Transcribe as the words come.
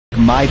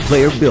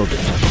MyPlayer Builder.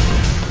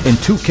 In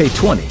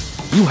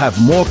 2K20, you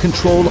have more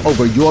control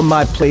over your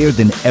MyPlayer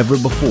than ever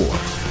before.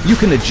 You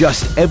can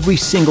adjust every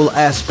single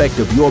aspect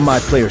of your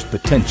MyPlayer's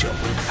potential,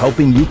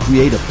 helping you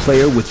create a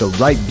player with the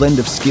right blend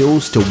of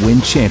skills to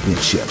win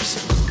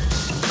championships.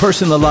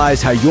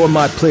 Personalize how your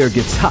MyPlayer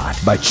gets hot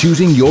by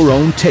choosing your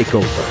own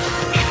takeover.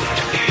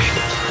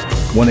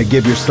 Want to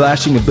give your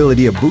slashing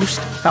ability a boost?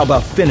 How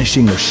about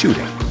finishing or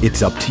shooting?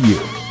 It's up to you.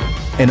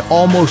 An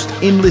almost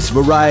endless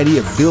variety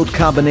of build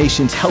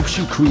combinations helps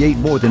you create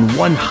more than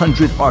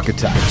 100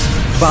 archetypes.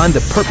 Find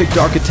the perfect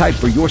archetype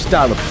for your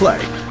style of play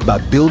by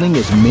building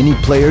as many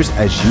players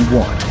as you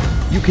want.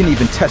 You can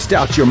even test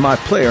out your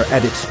MyPlayer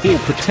at its full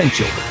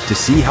potential to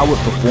see how it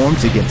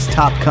performs against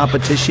top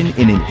competition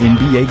in an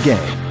NBA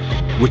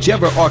game.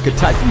 Whichever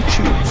archetype you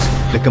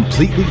choose, the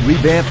completely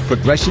revamped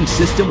progression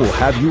system will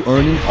have you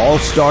earning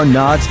all-star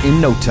nods in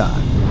no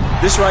time.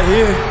 This right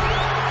here,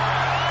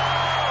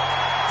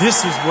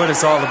 this is what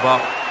it's all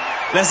about.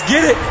 Let's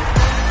get it!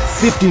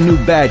 50 new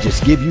badges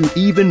give you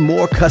even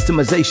more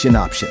customization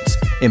options,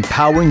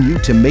 empowering you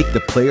to make the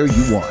player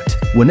you want.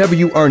 Whenever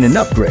you earn an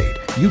upgrade,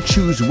 you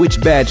choose which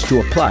badge to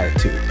apply it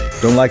to.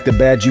 Don't like the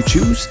badge you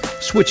choose?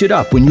 Switch it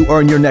up when you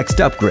earn your next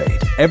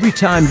upgrade. Every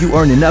time you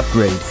earn an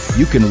upgrade,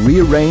 you can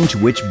rearrange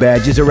which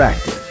badges are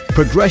active.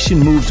 Progression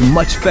moves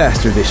much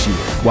faster this year,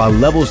 while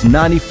levels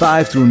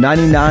 95 through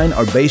 99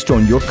 are based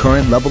on your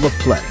current level of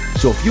play.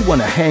 So if you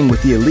want to hang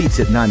with the elites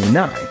at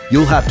 99,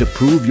 you'll have to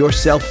prove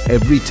yourself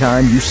every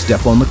time you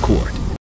step on the court.